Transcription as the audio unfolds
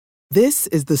This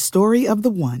is the story of the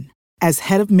one. As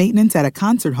head of maintenance at a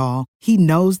concert hall, he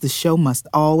knows the show must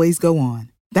always go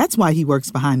on. That's why he works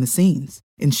behind the scenes,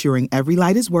 ensuring every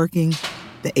light is working,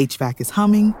 the HVAC is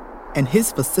humming, and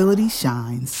his facility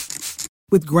shines.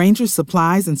 With Grainger's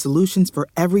supplies and solutions for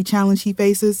every challenge he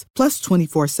faces, plus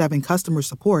 24/7 customer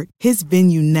support, his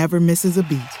venue never misses a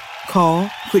beat. Call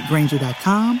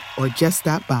quickgrainger.com or just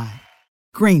stop by.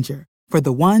 Grainger, for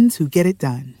the ones who get it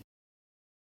done.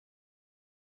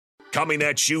 Coming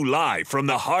at you live from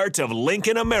the heart of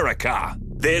Lincoln, America.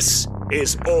 This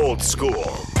is Old School,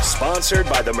 sponsored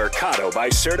by the Mercado by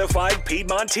Certified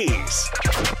Piedmontese.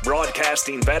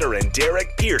 Broadcasting veteran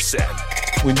Derek Pearson.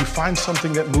 When you find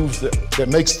something that moves them, that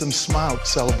makes them smile,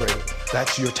 celebrate it.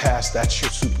 That's your task. That's your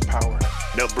superpower.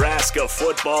 Nebraska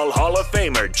Football Hall of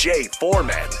Famer Jay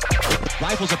Foreman.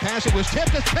 Rifles a pass. It was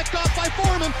tipped. It's picked off by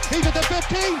Foreman. He's at the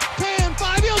 15, 10,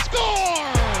 5. He'll score!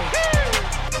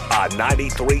 On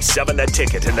 93.7 The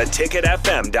Ticket and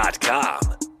theticketfm.com.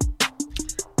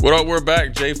 What up? We're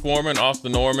back. Jay Foreman,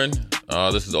 Austin Norman.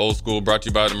 This is Old School, brought to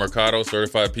you by the Mercado,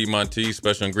 Certified Piedmontese,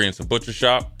 Special Ingredients and Butcher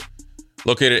Shop.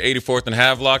 Located at 84th and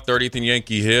Havelock, 30th and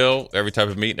Yankee Hill. Every type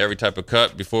of meat and every type of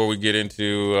cut. Before we get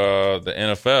into the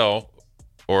NFL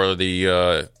or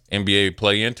the NBA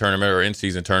play-in tournament or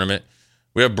in-season tournament,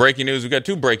 we have breaking news. We got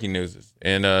two breaking news.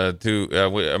 And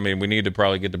we need to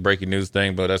probably get the breaking news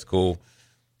thing, but that's cool.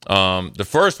 The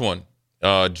first one,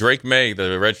 Drake May, the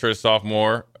redshirt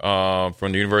sophomore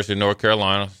from the University of North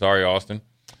Carolina, sorry, Austin,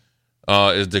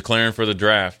 is declaring for the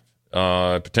draft.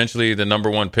 Potentially the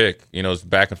number one pick. You know, it's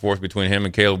back and forth between him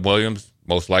and Caleb Williams.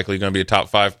 Most likely going to be a top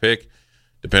 5 pick,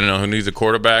 depending on who needs a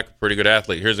quarterback. Pretty good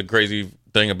athlete. Here's a crazy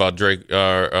thing about Drake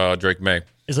May.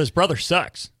 Is his brother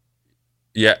sucks.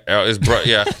 Yeah, his brother.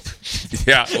 Yeah,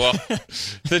 yeah. Well,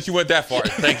 since you went that far,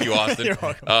 thank you, Austin. You're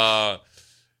welcome.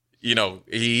 You know,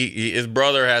 his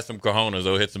brother has some cojones.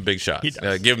 Though, hit some big shots. He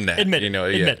does. Give him that.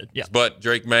 Admitted. Yeah. But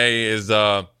Drake May is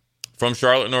from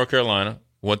Charlotte, North Carolina.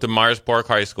 Went to Myers Park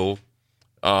High School.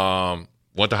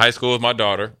 Went to high school with my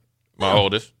daughter, my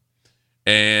oldest.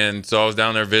 And so I was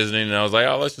down there visiting, and I was like,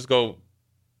 oh, let's just go,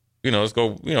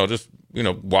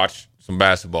 watch some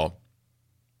basketball.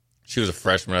 She was a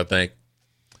freshman, I think.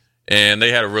 And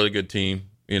they had a really good team.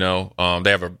 They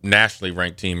have a nationally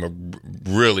ranked team, a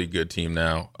really good team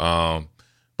now.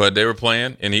 But they were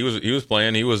playing, and he was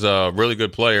playing. He was a really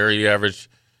good player. He averaged,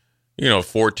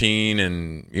 14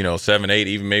 and, 7, 8,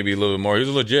 even maybe a little bit more. He was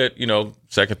legit,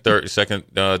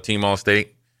 second team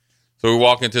All-State. So we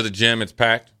walk into the gym. It's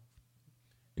packed.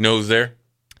 You know who's there?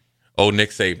 Oh, Nick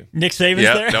Saban. Nick Saban's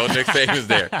there? No, Nick Saban's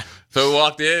there. So we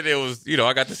walked in. It was,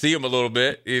 I got to see him a little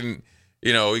bit. And,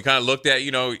 he kind of looked at,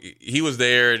 he was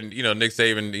there. And, Nick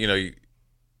Saban,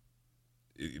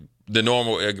 the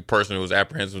normal person who was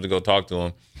apprehensive to go talk to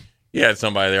him, he had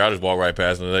somebody there. I just walked right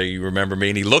past him. Like, you remember me?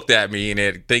 And he looked at me, and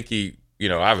I think I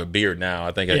have a beard now.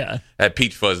 I think I had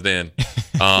peach fuzz then.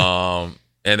 And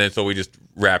then so we just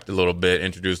rapped a little bit,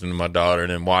 introduced him to my daughter, and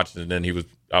then watched it. And then he was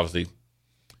obviously,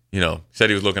 said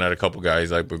he was looking at a couple guys,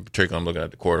 like, but particularly I'm looking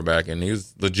at the quarterback, and he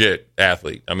was legit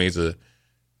athlete. I mean, he's a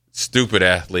stupid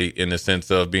athlete in the sense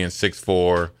of being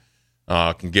 6'4",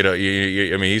 can get up.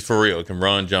 He's for real. Can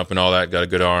run, jump, and all that. Got a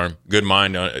good arm, good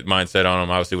mindset on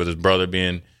him. Obviously, with his brother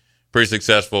being pretty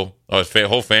successful. His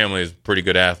whole family is pretty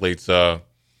good athletes.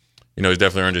 He's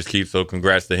definitely earned his keep, so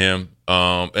congrats to him.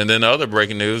 And then the other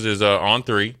breaking news is On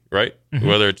 3, right? Mm-hmm.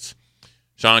 Whether it's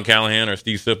Sean Callahan or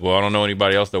Steve Sipple. I don't know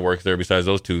anybody else that works there besides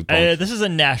those two. This is a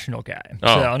national guy,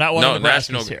 so not one of the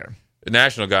national here.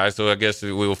 National guy, so I guess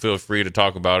we will feel free to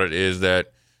talk about it, is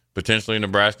that potentially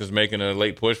Nebraska's making a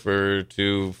late push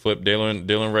to flip Dylan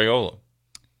Raiola.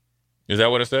 Is that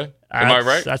what it said? Am I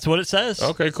right? That's what it says.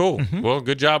 Okay, cool. Mm-hmm. Well,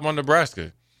 good job on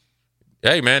Nebraska.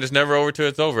 Hey, man, it's never over till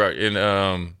it's over.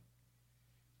 And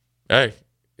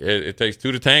it takes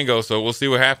two to tango, so we'll see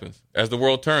what happens as the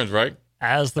world turns, right?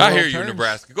 I hear you,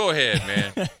 Nebraska. Go ahead,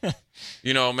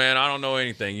 man. Man, I don't know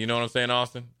anything. You know what I'm saying,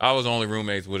 Austin? I was only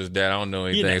roommates with his dad. I don't know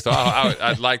anything. So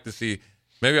I'd like to see.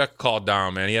 Maybe I could call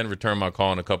Dom, man. He hadn't returned my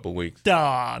call in a couple of weeks.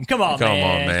 Dom, come on,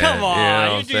 man. Come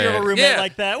on. You do your roommate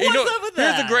like that. What's up with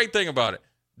that? Here's the great thing about it.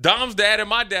 Dom's dad and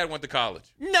my dad went to college.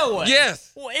 No way.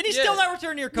 Yes. Well, and he's still not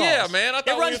returning your calls. Yeah, man. I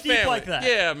thought it runs we were deep family. like that.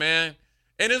 Yeah, man.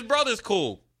 And his brother's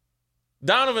cool.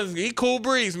 Donovan's he cool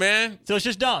breeze, man. So it's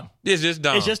just Dom. It's just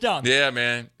Dom. It's just Dom. Yeah,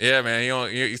 man. Yeah,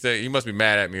 man. He said he must be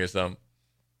mad at me or something.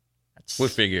 We'll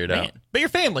figure it out. But you're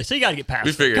family, so you got to get past it.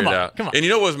 We figured it out. Come on. And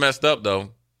you know what's messed up, though?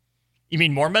 You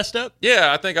mean more messed up?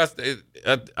 Yeah, I think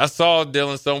I saw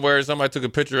Dylan somewhere. Somebody took a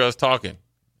picture of us talking.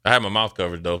 I had my mouth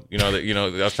covered, though. I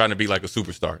was trying to be like a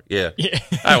superstar. Yeah.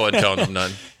 I wasn't telling them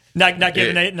nothing. Not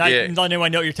letting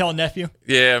anyone know what you're telling nephew.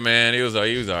 Yeah, man, he was all right.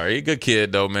 He's a good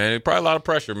kid though, man. Probably a lot of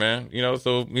pressure, man.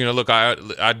 So look,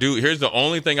 I do. Here's the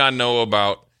only thing I know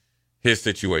about his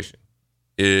situation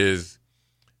is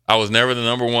I was never the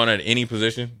number one at any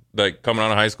position. Like coming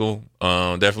out of high school,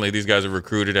 definitely these guys are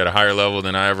recruited at a higher level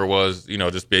than I ever was.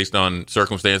 Just based on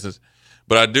circumstances.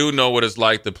 But I do know what it's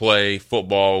like to play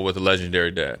football with a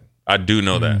legendary dad. I do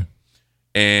know that,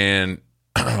 and.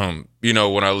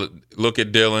 When I look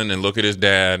at Dylan and look at his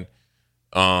dad,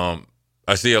 I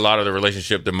see a lot of the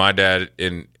relationship that my dad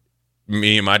and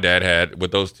my dad had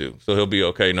with those two. So he'll be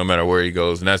okay no matter where he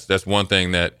goes. And that's one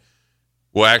thing that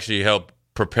will actually help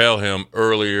propel him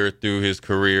earlier through his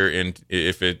career. And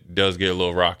if it does get a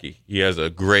little rocky, he has a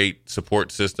great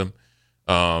support system.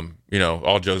 All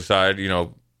jokes aside,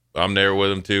 I'm there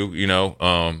with him too,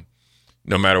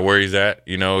 no matter where he's at,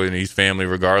 and he's family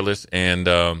regardless.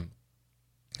 And,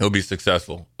 he'll be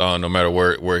successful no matter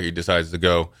where he decides to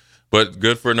go. But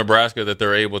good for Nebraska that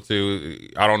they're able to.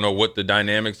 I don't know what the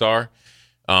dynamics are,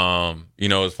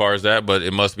 as far as that, but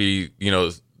it must be,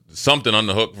 something on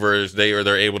the hook for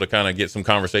they're able to kind of get some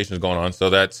conversations going on.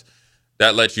 So that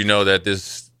lets you know that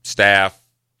this staff,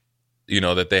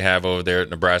 that they have over there at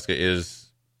Nebraska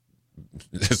is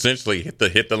essentially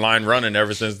hit the line running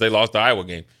ever since they lost the Iowa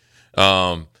game,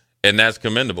 and that's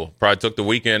commendable. Probably took the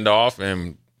weekend off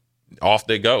and off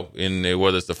they go,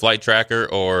 whether it's the flight tracker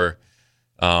or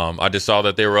I just saw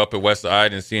that they were up at West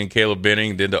Side and seeing Caleb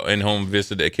Benning, did the in-home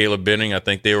visit at Caleb Benning. I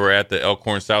think they were at the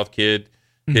Elkhorn South kid,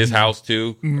 his house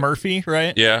too. Murphy,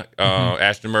 right? Yeah,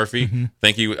 Ashton Murphy.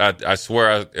 Think I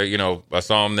swear I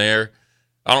saw him there.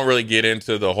 I don't really get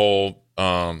into the whole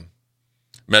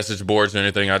message boards or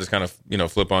anything. I just kind of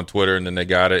flip on Twitter and then they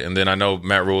got it. And then I know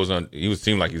Matt Rule's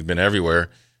seemed like he's been everywhere.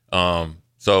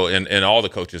 So, and all the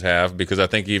coaches have, because I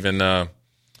think even I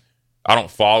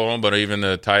don't follow him, but even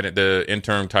the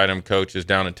interim tight end coach is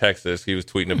down in Texas. He was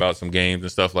tweeting about some games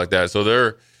and stuff like that. So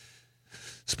they're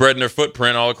spreading their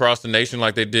footprint all across the nation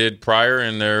like they did prior,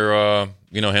 and they're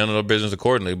handling their business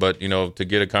accordingly. But to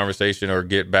get a conversation or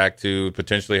get back to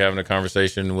potentially having a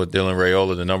conversation with Dylan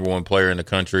Raiola, the number one player in the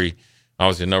country,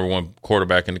 obviously the number one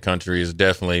quarterback in the country, is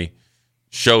definitely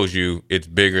shows you it's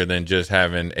bigger than just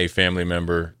having a family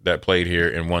member that played here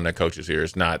and one that coaches here.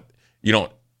 It's not,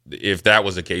 if that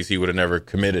was the case, he would have never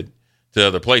committed to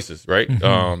other places, right?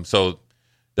 So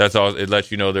that's all. It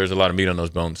lets you know there's a lot of meat on those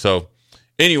bones. So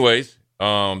anyways,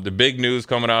 the big news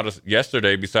coming out of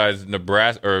yesterday, besides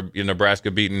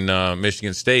Nebraska beating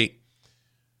Michigan State,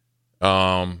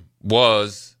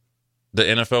 was the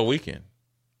NFL weekend.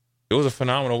 It was a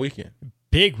phenomenal weekend.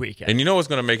 Big weekend. And you know what's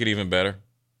going to make it even better?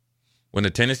 When the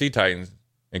Tennessee Titans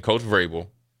and Coach Vrabel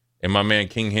and my man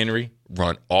King Henry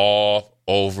run all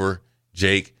over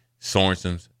Jake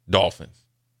Sorensen's Dolphins.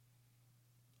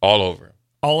 All over him.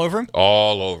 All over him?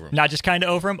 All over him. Not just kind of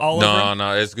over him? All over him? No.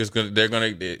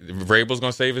 Vrabel's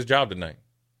going to save his job tonight.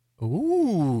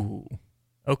 Ooh.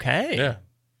 Okay. Yeah.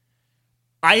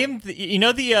 I am,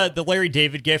 the Larry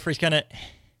David gif where he's kind of...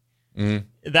 I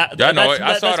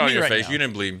saw it on your face. Now. You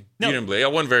didn't believe me. No. You didn't believe. I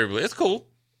wasn't very believe. It's cool.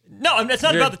 No, it's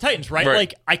not about the Titans, right?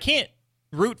 Like, I can't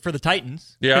root for the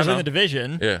Titans because they're in the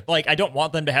division. Yeah. Like, I don't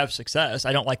want them to have success.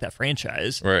 I don't like that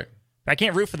franchise. Right. I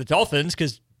can't root for the Dolphins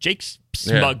because Jake's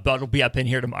smug butt will be up in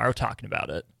here tomorrow talking about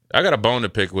it. I got a bone to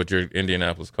pick with your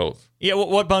Indianapolis Colts. Yeah,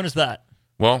 what bone is that?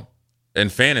 Well, in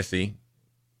fantasy,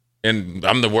 and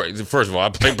I'm the worst. First of all, I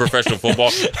play professional football.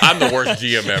 I'm the worst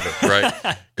GM ever,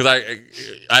 right? Because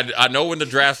I know when the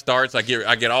draft starts, I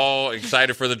get all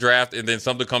excited for the draft, and then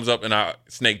something comes up and I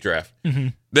snake draft. Mm-hmm.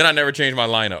 Then I never change my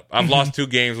lineup. I've lost 2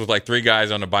 games with like 3 guys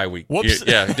on the bye week. Whoops.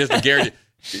 Yeah,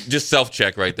 just self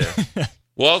check right there.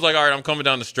 Well, I was like, all right, I'm coming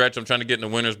down the stretch. I'm trying to get in the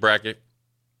winner's bracket.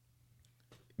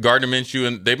 Gardner Minshew,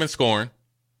 and they've been scoring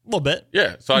a little bit.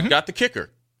 Yeah, so I got the kicker.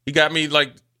 He got me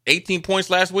like 18 points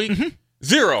last week.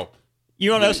 0.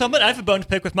 You want to know something? I have a bone to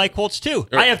pick with Mike Colts, too.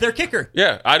 I have their kicker.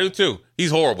 Yeah, I do, too.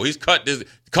 He's horrible. He's cut.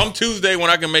 Come Tuesday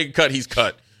when I can make a cut, he's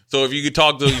cut. So if you could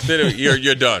talk to him,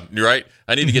 you're done, right?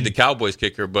 I need to get the Cowboys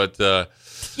kicker, but... 2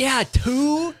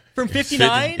 from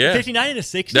 59? 59 and a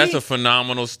 60? That's a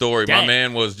phenomenal story. Dang. My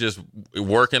man was just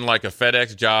working like a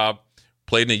FedEx job,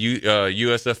 played in the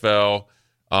USFL,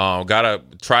 got a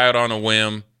tryout on a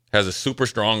whim, has a super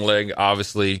strong leg,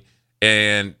 obviously,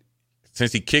 and...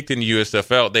 Since he kicked in the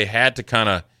USFL, they had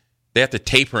to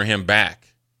taper him back.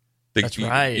 That's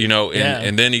right.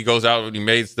 And then he goes out and he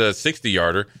makes the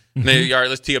 60-yarder. And then, all right,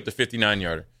 let's tee up the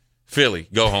 59-yarder. Philly,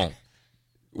 go home.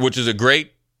 Which is a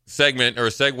great segment or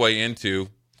a segue into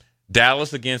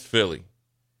Dallas against Philly.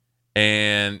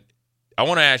 And I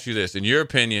want to ask you this. In your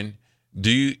opinion,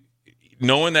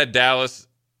 knowing that Dallas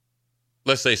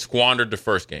let's say, squandered the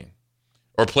first game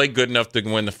or played good enough to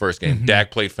win the first game. Mm-hmm.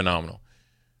 Dak played phenomenal.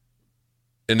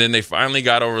 And then they finally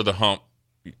got over the hump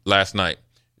last night.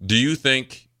 Do you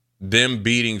think them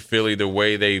beating Philly the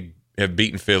way they have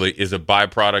beaten Philly is a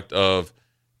byproduct of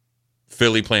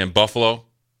Philly playing Buffalo,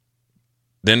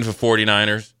 then the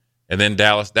 49ers, and then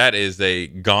Dallas? That is a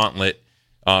gauntlet,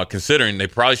 considering they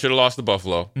probably should have lost to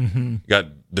Buffalo. Mm-hmm. Got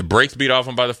the brakes beat off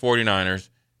them by the 49ers,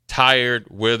 tired,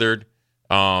 withered,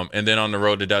 and then on the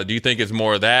road to Dallas. Do you think it's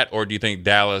more of that, or do you think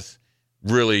Dallas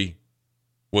really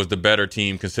was the better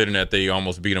team, considering that they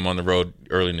almost beat them on the road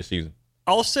early in the season?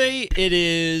 I'll say it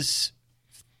is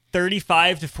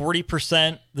 35 to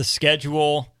 40% the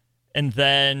schedule, and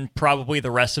then probably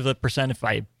the rest of the percent, if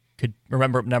I could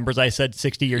remember numbers, I said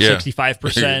 60 or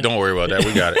 65%. Don't worry about that.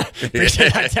 We got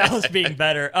it. Dallas being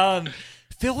better.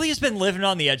 Philly has been living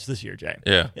on the edge this year, Jay.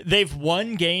 Yeah. They've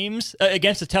won games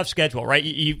against a tough schedule, right?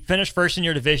 You finish first in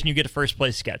your division, you get a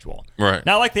first-place schedule. Right.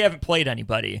 Not like they haven't played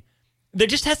anybody. There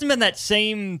just hasn't been that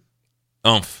same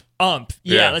umph.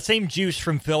 Yeah, that same juice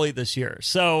from Philly this year.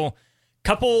 So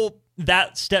couple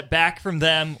that step back from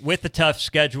them with the tough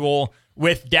schedule,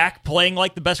 with Dak playing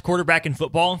like the best quarterback in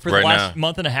football for the last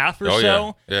month and a half or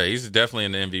so. Yeah, he's definitely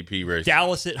in the MVP race.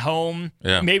 Dallas at home.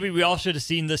 Yeah. Maybe we all should have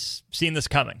seen this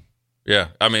coming. Yeah,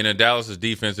 I mean, and Dallas's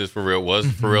defense is for real. Was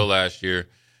for real last year.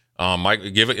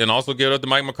 Give it up to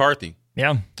Mike McCarthy.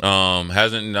 Yeah.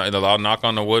 Hasn't I'll knock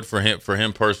on the wood for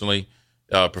him personally,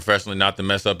 professionally, not to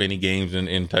mess up any games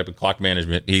in type of clock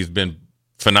management. He's been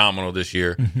phenomenal this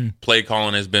year. Mm-hmm. Play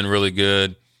calling has been really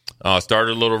good.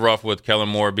 Started a little rough with Kellen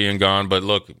Moore being gone, but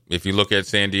look, if you look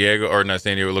at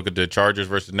look at the Chargers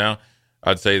versus now,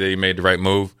 I'd say that he made the right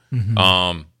move.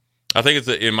 Mm-hmm. I think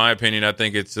in my opinion,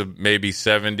 maybe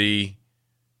 70%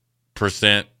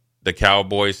 the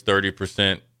Cowboys,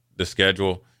 30% the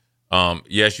schedule.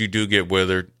 Yes, you do get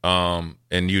withered, and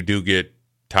you do get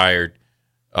tired.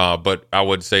 But I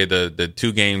would say the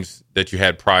two games that you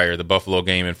had prior, the Buffalo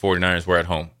game and 49ers, were at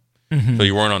home. Mm-hmm. So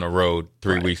you weren't on the road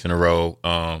 3 weeks in a row.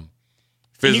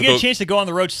 You get a chance to go on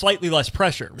the road, slightly less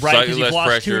pressure, right? Because you've lost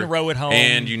pressure, 2 in a row at home.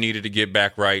 And you needed to get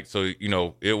back right. So,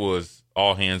 it was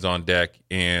all hands on deck.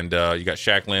 And you got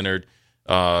Shaq Leonard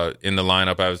in the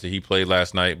lineup. Obviously, he played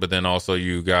last night. But then also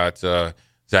you got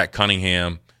Zach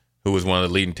Cunningham, who was one of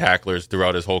the leading tacklers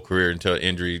throughout his whole career until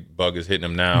injury bug is hitting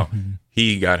him now. Mm-hmm.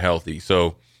 He got healthy.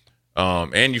 So,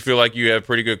 and you feel like you have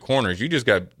pretty good corners. You just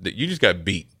got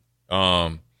beat.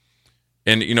 And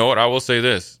you know what? I will say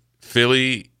this.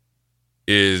 Philly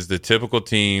is the typical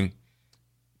team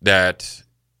that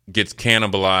gets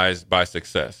cannibalized by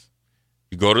success.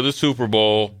 You go to the Super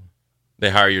Bowl, they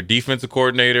hire your defensive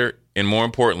coordinator, and more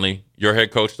importantly, your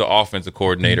head coach, the offensive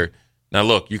coordinator. Mm-hmm. Now,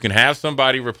 look, you can have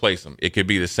somebody replace them. It could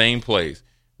be the same plays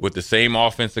with the same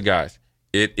offensive guys.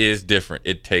 It is different.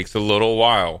 It takes a little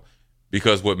while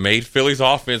because what made Philly's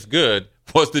offense good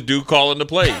was the dude calling the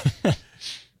plays.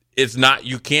 It's not,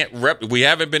 you can't we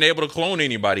haven't been able to clone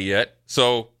anybody yet.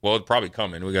 So, well, it's probably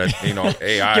coming. We got,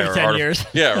 AI. Give it 10 years.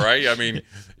 Yeah, right? I mean,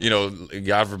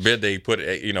 God forbid they put,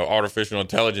 artificial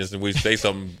intelligence and we say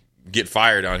something, get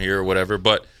fired on here or whatever.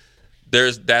 But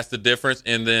that's the difference.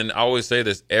 And then I always say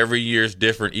this, every year is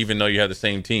different, even though you have the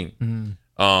same team.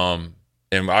 Mm-hmm.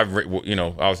 And I've,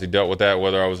 obviously dealt with that,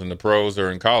 whether I was in the pros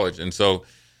or in college. And so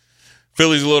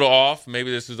Philly's a little off. Maybe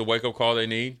this is the wake-up call they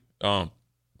need.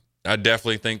 I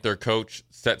definitely think their coach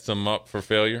sets them up for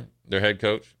failure, their head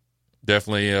coach.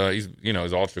 Definitely,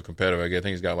 he's ultra competitive. I think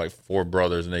he's got like 4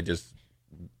 brothers, and they just,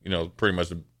 pretty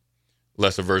much a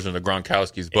lesser version of the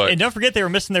Gronkowskis. But and don't forget they were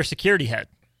missing their security head.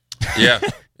 Yeah,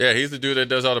 he's the dude that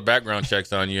does all the background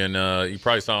checks on you, and you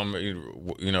probably saw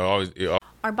him, always.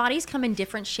 Our bodies come in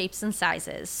different shapes and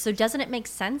sizes, so doesn't it make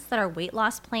sense that our weight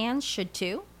loss plans should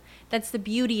too? That's the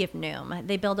beauty of Noom.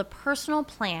 They build a personal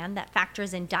plan that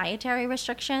factors in dietary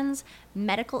restrictions,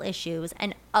 medical issues,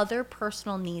 and other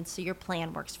personal needs so your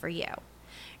plan works for you.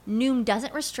 Noom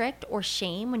doesn't restrict or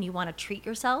shame when you want to treat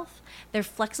yourself. Their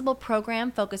flexible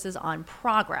program focuses on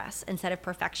progress instead of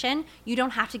perfection. You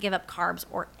don't have to give up carbs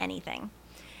or anything.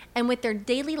 And with their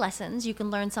daily lessons, you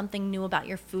can learn something new about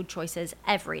your food choices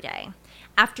every day.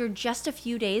 After just a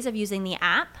few days of using the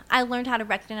app, I learned how to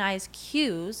recognize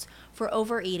cues for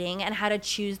overeating and how to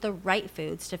choose the right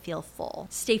foods to feel full.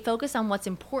 Stay focused on what's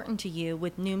important to you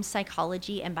with Noom's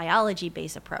psychology and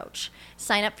biology-based approach.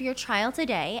 Sign up for your trial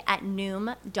today at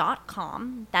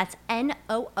Noom.com. That's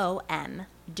Noom.com.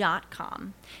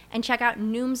 And check out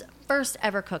Noom's first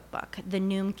ever cookbook, The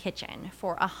Noom Kitchen,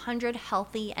 for 100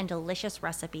 healthy and delicious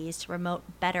recipes to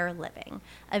promote better living.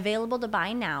 Available to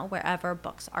buy now wherever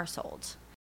books are sold.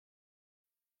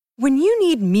 When you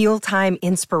need mealtime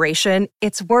inspiration,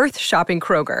 it's worth shopping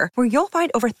Kroger, where you'll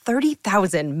find over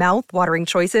 30,000 mouth-watering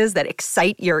choices that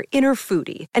excite your inner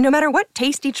foodie. And no matter what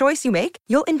tasty choice you make,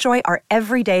 you'll enjoy our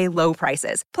everyday low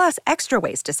prices, plus extra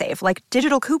ways to save, like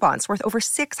digital coupons worth over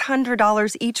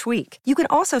 $600 each week. You can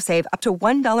also save up to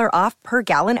 $1 off per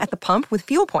gallon at the pump with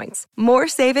fuel points. More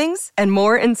savings and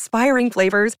more inspiring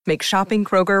flavors make shopping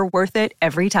Kroger worth it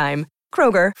every time.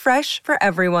 Kroger, fresh for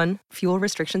everyone. Fuel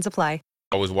restrictions apply.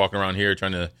 I was walking around here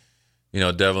trying to,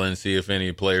 devil in, see if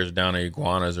any players down at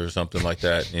Iguanas or something like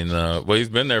that. And well, he's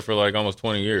been there for like almost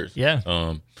 20 years.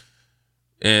 Yeah.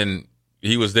 And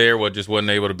he was there, just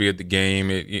wasn't able to be at the game.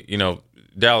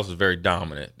 Dallas was very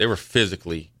dominant. They were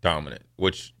physically dominant,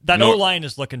 which that O-line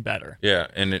is looking better. Yeah,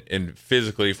 and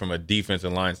physically from a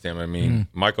defensive line standpoint, I mean,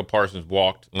 Michael Parsons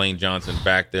walked Lane Johnson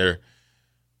back there.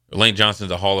 Lane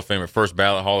Johnson's a Hall of Famer, first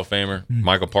ballot Hall of Famer.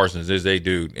 Michael Parsons is a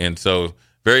dude, and so.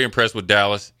 Very impressed with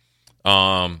Dallas.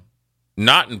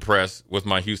 Not impressed with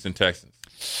my Houston Texans.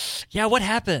 Yeah, what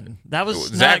happened? That was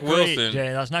Zach not great, Wilson. Jay.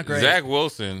 That was not great. Zach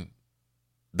Wilson,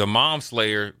 the mom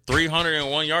slayer,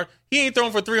 301 yards. He ain't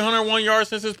thrown for 301 yards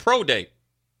since his pro day.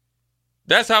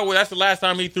 That's the last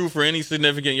time he threw for any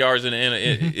significant yards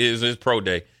is his pro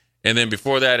day. And then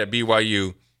before that at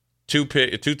BYU, two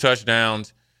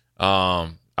touchdowns.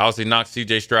 Obviously knocked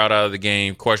C.J. Stroud out of the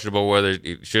game. Questionable whether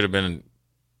it should have been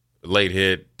late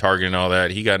hit, target, and all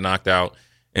that. He got knocked out,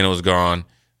 and it was gone.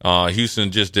 Houston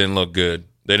just didn't look good.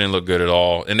 They didn't look good at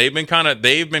all, and they've been kind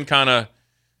of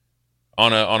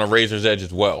on a razor's edge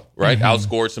as well, right?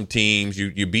 Outscored some teams.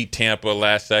 You beat Tampa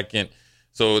last second,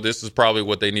 so this is probably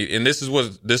what they need. And this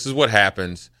is what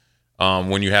happens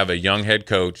when you have a young head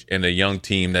coach and a young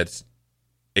team that's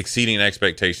exceeding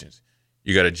expectations.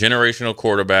 You got a generational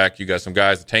quarterback. You got some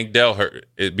guys. Tank Dell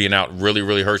being out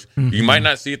really hurts. You might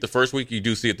not see it the first week. You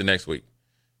do see it the next week.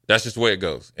 That's just the way it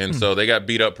goes. And so they got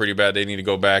beat up pretty bad. They need to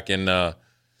go back and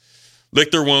lick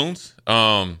their wounds.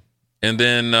 And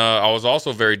then I was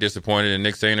also very disappointed in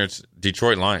Nick Sainter's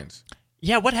Detroit Lions.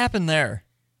 Yeah, what happened there?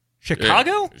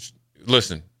 Chicago?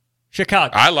 Listen.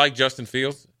 Chicago. I like Justin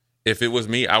Fields. If it was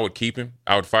me, I would keep him.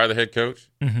 I would fire the head coach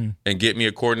and get me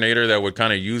a coordinator that would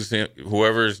kind of use him,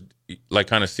 whoever's like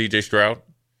kind of C.J. Stroud,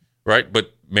 right?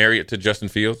 But marry it to Justin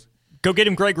Fields. Go get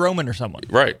him Greg Roman or someone.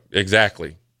 Right,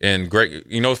 exactly. And Greg,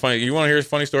 what's funny? You want to hear a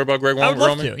funny story about Greg Roman? I would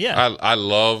love to, yeah. I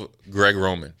love Greg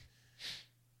Roman.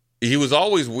 He was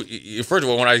always, first of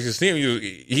all, when I used to see him,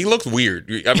 he looks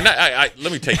weird. I mean,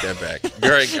 let me take that back.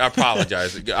 Greg, I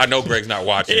apologize. I know Greg's not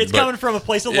watching. It's coming from a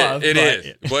place of love. It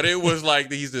is. But it was like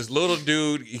he's this little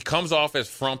dude. He comes off as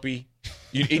frumpy.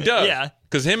 He does. Yeah.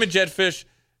 Because him and Jed Fish,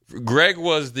 Greg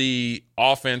was the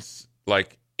offense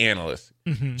analyst.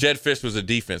 Jed Fish was a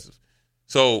defensive.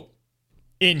 So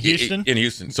in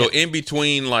Houston. So in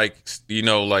between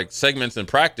segments in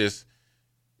practice,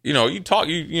 you talk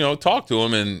to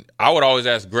him, and I would always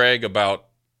ask Greg about,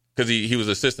 because he was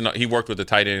assistant, he worked with the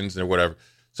tight ends or whatever.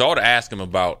 So I would ask him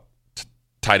about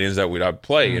tight ends that I'd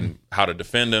play and how to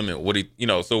defend them and what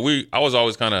I was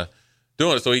always kind of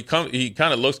doing it. So he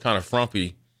kind of looks kind of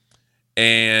frumpy.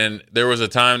 And there was a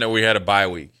time that we had a bye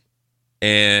week,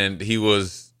 and he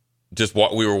was just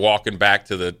we were walking back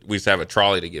we used to have a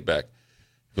trolley to get back.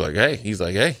 He's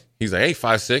like, hey,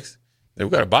 5'6". We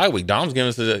got a bye week. Dom's giving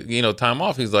us time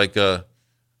off. He's like, I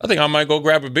think I might go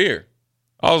grab a beer.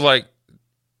 I was like,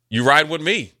 you ride with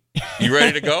me? You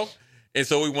ready to go? And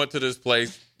so we went to this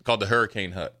place called the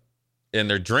Hurricane Hut, and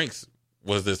their drinks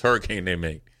was this hurricane they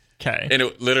made. Okay. And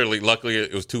it luckily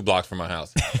it was 2 blocks from my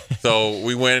house. So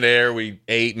we went there, we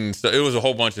ate, and so it was a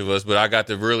whole bunch of us, but I got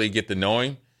to really get to know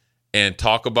him and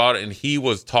talk about it. And he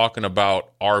was talking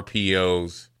about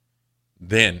RPOs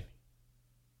then.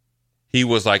 He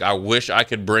was like, I wish I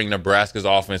could bring Nebraska's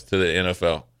offense to the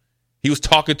NFL. He was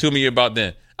talking to me about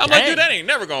then. I'm like, dude, that ain't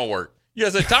never going to work. You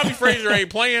said Tommy Frazier ain't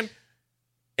playing,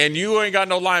 and you ain't got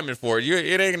no lineman for it.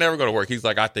 It ain't never going to work. He's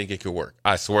like, I think it could work.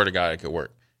 I swear to God it could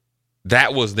work.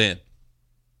 That was then.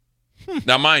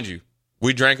 Now, mind you,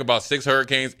 we drank about 6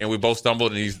 hurricanes, and we both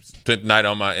stumbled, and he spent the night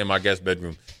in my guest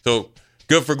bedroom. So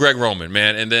good for Greg Roman,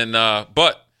 man. And then,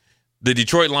 but the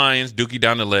Detroit Lions, Dookie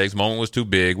down the legs. Moment was too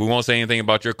big. We won't say anything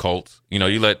about your Colts.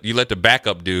 You let the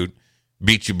backup dude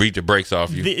beat the brakes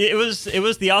off you. It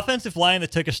was the offensive line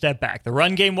that took a step back. The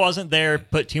run game wasn't there.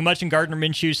 Put too much in Gardner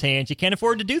Minshew's hands. You can't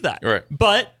afford to do that. Right.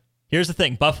 But here's the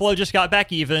thing: Buffalo just got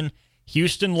back even.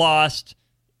 Houston lost.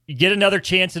 You get another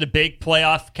chance at a big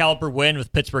playoff caliber win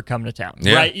with Pittsburgh coming to town.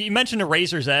 Yeah. Right? You mentioned a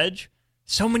razor's edge.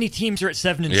 So many teams are at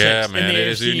 7-6. Yeah, man. In the It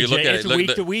is. AFC, You look at it's it.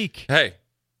 week to week. Hey,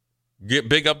 get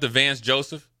big up to Vance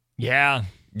Joseph. Yeah.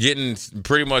 Getting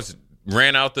pretty much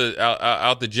ran out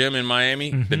the gym in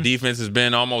Miami. The defense has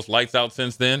been almost lights out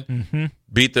since then.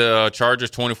 Beat the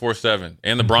Chargers 24-7.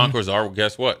 And the Broncos are,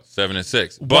 guess what,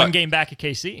 7-6. One game back at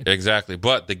KC. Exactly.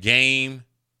 But the game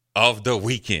of the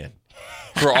weekend.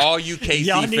 For all you KC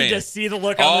Y'all fans. need to see the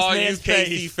look on this man's face.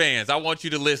 All you KC fans, I want you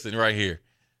to listen right here.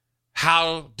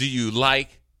 How do you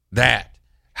like that?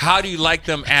 How do you like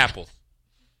them apples?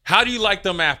 How do you like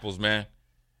them apples, man?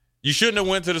 You shouldn't have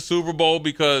went to the Super Bowl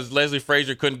because Leslie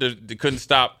Frazier couldn't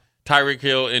stop Tyreek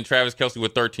Hill and Travis Kelce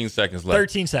with 13 seconds left.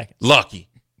 13 seconds. Lucky,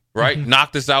 right?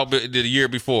 Knocked us out the year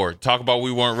before. Talk about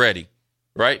we weren't ready,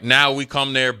 right? Now we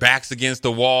come there, backs against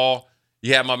the wall.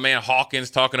 You have my man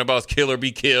Hawkins talking about kill or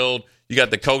be killed. You got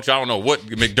the coach. I don't know what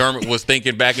McDermott was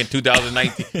thinking back in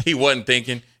 2019. He wasn't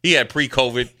thinking. He had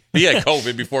pre-COVID. He had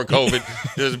COVID before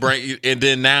COVID. And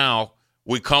then now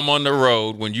we come on the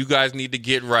road when you guys need to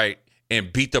get right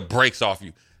and beat the brakes off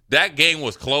you. That game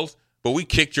was close, but we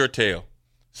kicked your tail.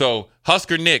 So,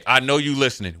 Husker Nick, I know you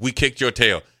listening. We kicked your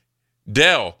tail.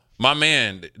 Dell, my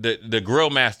man, the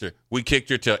grill master, we kicked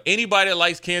your tail. Anybody that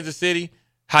likes Kansas City,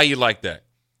 how you like that?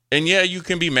 And, yeah, you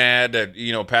can be mad that,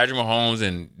 Patrick Mahomes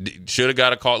and should have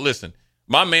got a call. Listen,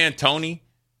 my man Tony,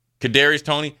 Kadarius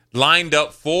Toney, lined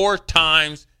up 4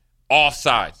 times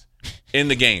offsides in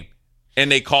the game,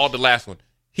 and they called the last one.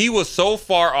 He was so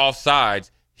far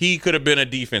offsides, he could have been a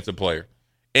defensive player.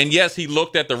 And, yes, he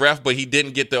looked at the ref, but he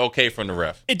didn't get the okay from the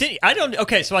ref.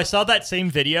 Okay, so I saw that same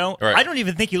video. Right. I don't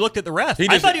even think he looked at the ref.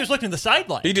 I thought he was looking at the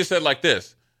sideline. He just said like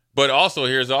this. But also,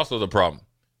 here's also the problem.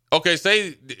 Okay,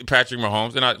 say Patrick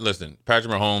Mahomes,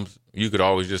 Patrick Mahomes, you could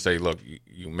always just say, look,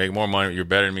 you make more money, you're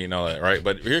better than me and all that, right?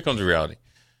 But here comes the reality.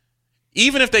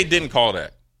 Even if they didn't call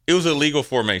that, it was a legal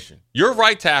formation. Your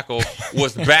right tackle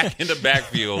was back in the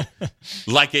backfield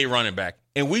like a running back.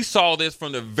 And we saw this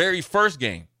from the very first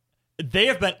game. They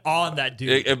have been on that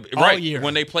dude all year.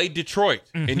 When they played Detroit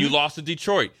and you lost to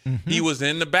Detroit, he was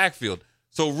in the backfield.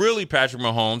 So really, Patrick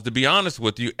Mahomes, to be honest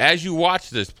with you, as you watch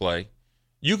this play,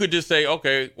 you could just say,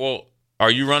 okay, well,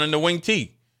 are you running the wing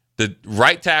T? The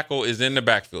right tackle is in the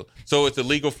backfield. So it's a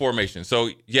legal formation. So,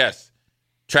 yes,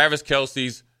 Travis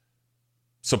Kelce's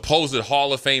supposed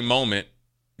Hall of Fame moment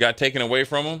got taken away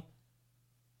from him,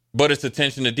 but it's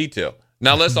attention to detail.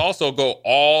 Now, let's also go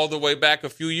all the way back a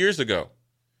few years ago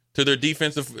to their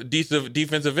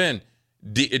defensive end,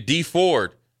 D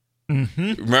Ford.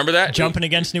 Remember that? Jumping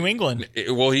against New England.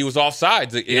 He was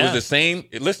offsides. It was the same.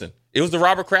 Listen, it was the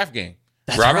Robert Kraft game.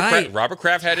 That's right. Robert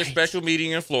Kraft had his special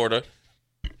meeting in Florida.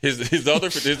 His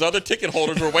other ticket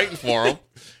holders were waiting for him.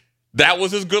 That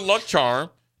was his good luck charm.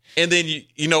 And then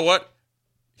you know what?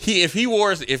 I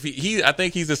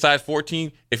think he's a size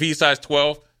 14. If he's size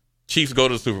 12, Chiefs go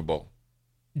to the Super Bowl.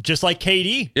 Just like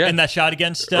KD in that shot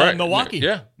against Milwaukee.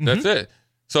 Yeah, that's it.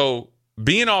 So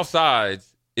being offsides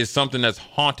is something that's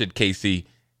haunted KC,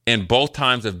 and both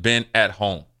times have been at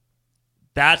home.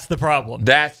 That's the problem.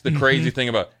 That's the crazy thing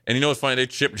about it. And you know what's funny?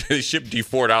 They shipped D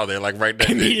Ford out there like right there.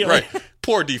 Immediately. Right.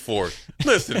 Poor D Ford.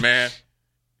 Listen, man.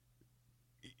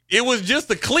 It was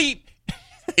just a cleat.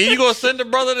 And you going to send the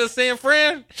brother to San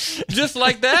Fran? Just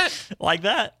like that? Like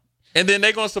that. And then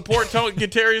they going to support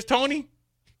Kadarius Toney?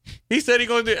 He said he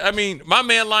going to do. I mean, my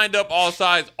man lined up all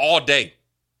sides all day.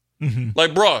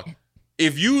 Like, bro,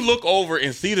 if you look over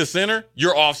and see the center,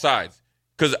 you're offsides.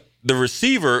 Because the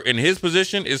receiver in his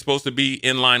position is supposed to be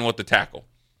in line with the tackle.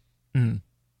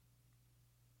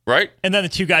 Right? And then the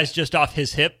two guys just off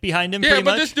his hip behind him. Yeah,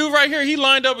 but this dude right here, he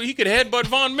lined up. He could headbutt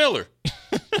Von Miller.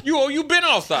 You been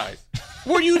offsides.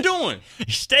 What are you doing? You're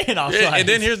staying offsides. And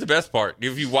then here's the best part.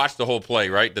 If you watch the whole play,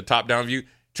 right, the top-down view,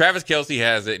 Travis Kelce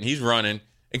has it, and he's running.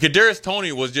 And Kadarius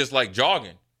Toney was just, like,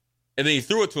 jogging. And then he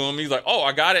threw it to him. He's like, oh,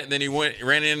 I got it. And then he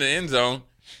ran into the end zone.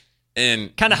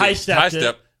 And kind of high-stepped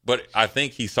it. But I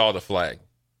think he saw the flag.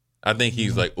 I think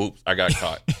he's like, oops, I got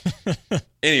caught.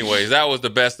 Anyways, that was the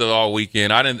best of all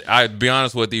weekend. I'd be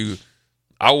honest with you,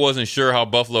 I wasn't sure how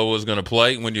Buffalo was going to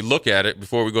play. When you look at it,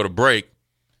 before we go to break,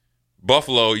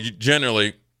 Buffalo,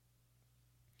 generally,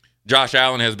 Josh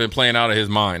Allen has been playing out of his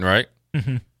mind, right?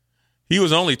 He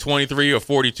was only 23 or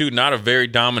 42, not a very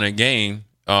dominant game.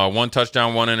 1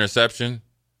 touchdown, 1 interception,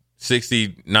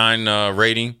 69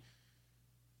 rating.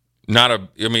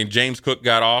 James Cook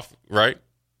got off, right?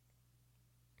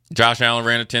 Josh Allen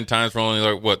ran it 10 times for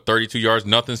only, 32 yards,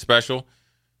 nothing special.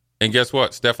 And guess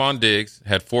what? Stephon Diggs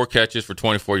had 4 catches for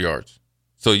 24 yards.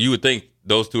 So you would think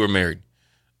those two are married.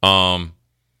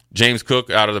 James Cook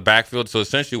out of the backfield. So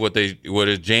essentially what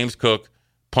is James Cook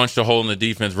punched a hole in the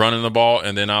defense running the ball,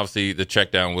 and then obviously the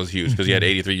check down was huge because he had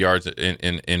 83 yards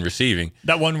in receiving.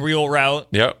 That one real route.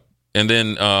 Yep. And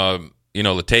then,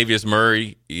 Latavius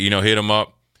Murray, hit him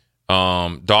up.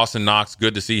 Dawson Knox,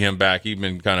 good to see him back. He's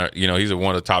been kind of, he's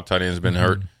one of the top tight ends, been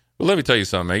hurt. But let me tell you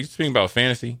something, man. You speaking about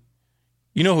fantasy,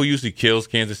 you know who usually kills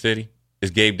Kansas City? Is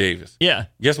Gabe Davis. Yeah.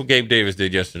 Guess what Gabe Davis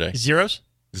did yesterday? Zeros.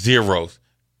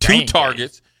 2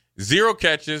 targets, 0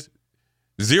 catches,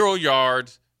 0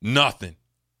 yards, nothing.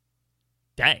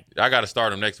 Dang. I got to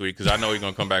start him next week because I know he's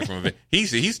going to come back from a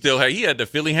he had the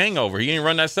Philly hangover. He ain't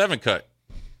run that 7 cut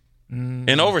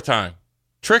in overtime.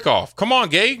 Trick off. Come on,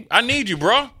 Gabe. I need you,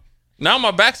 bro. Now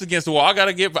my back's against the wall. I got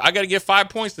to get 5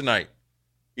 points tonight.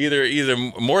 Either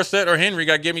Morissette or Henry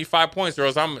got to give me 5 points, or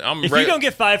else I'm if ready. You don't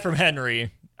get 5 from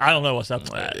Henry, I don't know what's up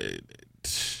with that.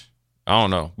 I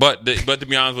don't know. But to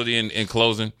be honest with you, in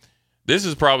closing, this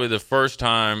is probably the first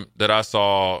time that I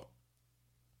saw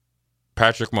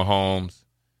Patrick Mahomes.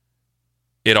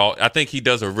 I think he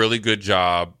does a really good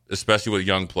job, especially with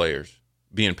young players,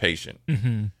 being patient.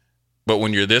 Mm-hmm. But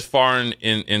when you're this far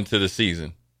into the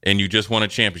season and you just won a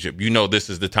championship, this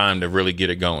is the time to really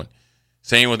get it going.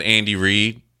 Same with Andy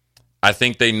Reid. I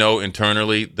think they know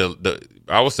internally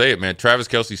I will say it, man. Travis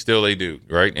Kelce's still a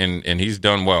dude, right? And he's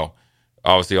done well,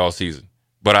 obviously, all season.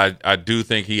 But I do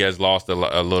think he has lost a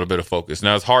little bit of focus.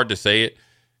 Now, it's hard to say it,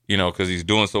 because he's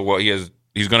doing so well. He's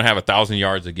going to have 1,000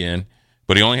 yards again,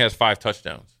 but he only has 5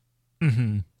 touchdowns.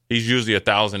 Mm-hmm. He's usually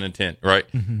 1,010,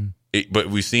 right? Mm-hmm. But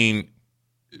we've seen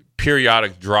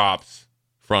periodic drops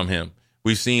from him.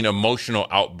 We've seen emotional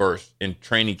outbursts in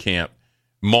training camp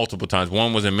multiple times.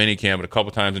 One was in minicamp, but a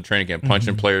couple times in training camp,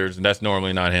 punching players, and that's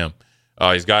normally not him.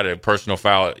 He's got a personal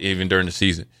foul even during the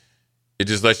season. It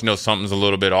just lets you know something's a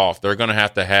little bit off. They're going to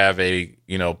have a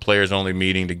players-only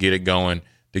meeting to get it going,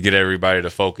 to get everybody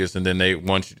to focus, and then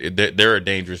they're a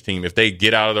dangerous team. If they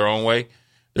get out of their own way,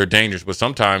 they're dangerous. But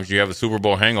sometimes you have a Super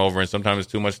Bowl hangover, and sometimes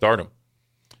it's too much stardom.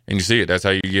 And you see it. That's how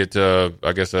you get,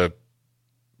 I guess, a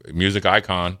music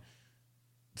icon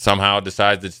somehow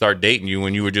decides to start dating you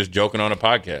when you were just joking on a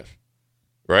podcast,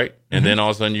 right? And then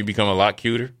all of a sudden you become a lot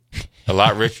cuter, a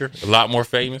lot richer, a lot more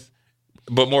famous.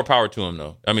 But more power to him,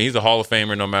 though. I mean, he's a Hall of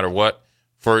Famer no matter what.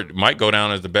 Might go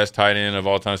down as the best tight end of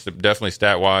all time, definitely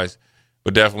stat-wise.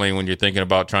 But definitely when you're thinking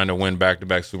about trying to win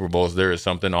back-to-back Super Bowls, there is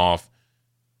something off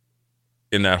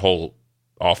in that whole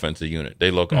offensive unit.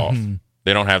 They look off.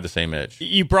 They don't have the same edge.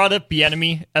 You brought up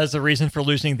Bieniemy as the reason for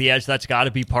losing the edge. That's got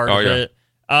to be part of it.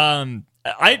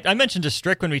 I mentioned to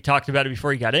Strick when we talked about it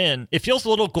before he got in. It feels a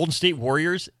little Golden State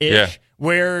Warriors-ish,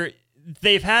 where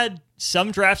they've had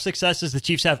some draft successes the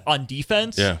Chiefs have on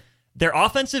defense. Yeah. Their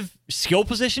offensive skill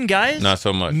position guys, not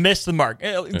so much. Missed the mark.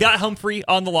 Got Humphrey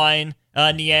on the line,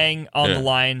 Niang on the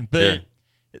line, but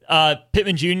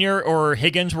Pittman Jr. or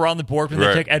Higgins were on the board when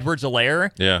they took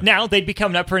Edwards-Helaire. Yeah. Now they'd be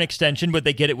coming up for an extension. Would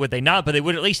they get it? Would they not? But they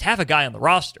would at least have a guy on the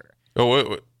roster. Oh,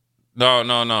 wait. No.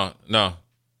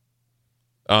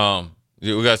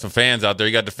 We got some fans out there.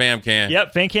 You got the fam can.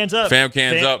 Yep, fan can's up. Fam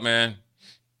can's up, man.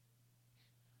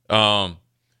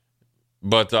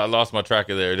 But I lost my track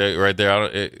of there. Right there.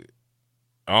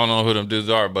 I don't know who them dudes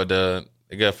are, but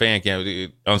they got a fan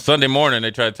cam. On Sunday morning,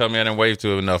 they try to tell me I didn't wave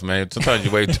to it enough, man. Sometimes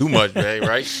you wave too much, man,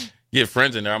 right? Get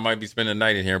friends in there. I might be spending the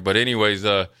night in here. But anyways,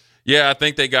 I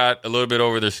think they got a little bit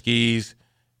over their skis.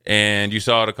 And you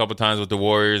saw it a couple times with the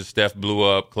Warriors. Steph blew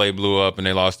up, Clay blew up, and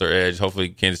they lost their edge. Hopefully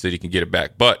Kansas City can get it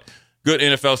back. But good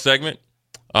NFL segment.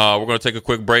 We're going to take a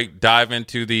quick break, dive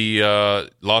into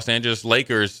the Los Angeles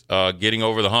Lakers getting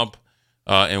over the hump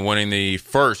and winning the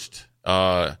first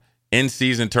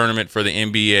in-season tournament for the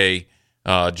NBA.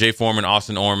 Jay Foreman,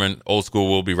 Austin Orman, Old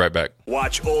School. We'll be right back.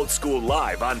 Watch Old School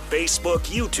live on Facebook,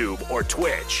 YouTube, or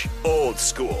Twitch. Old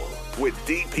School with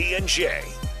DP and J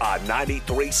on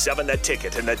 93.7 The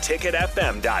Ticket and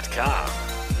theticketfm.com.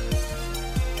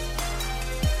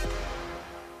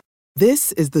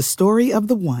 This is the story of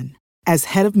the one. As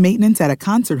head of maintenance at a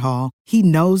concert hall, he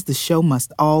knows the show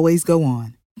must always go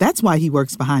on. That's why he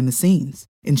works behind the scenes,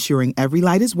 ensuring every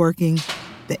light is working,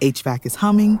 the HVAC is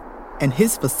humming, and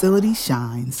his facility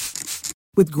shines.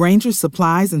 With Grainger's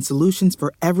supplies and solutions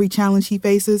for every challenge he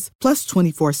faces, plus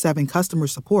 24/7 customer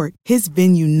support, his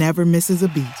venue never misses a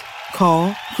beat.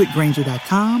 Call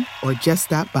quickgrainger.com or just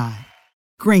stop by.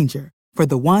 Grainger, for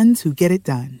the ones who get it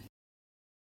done.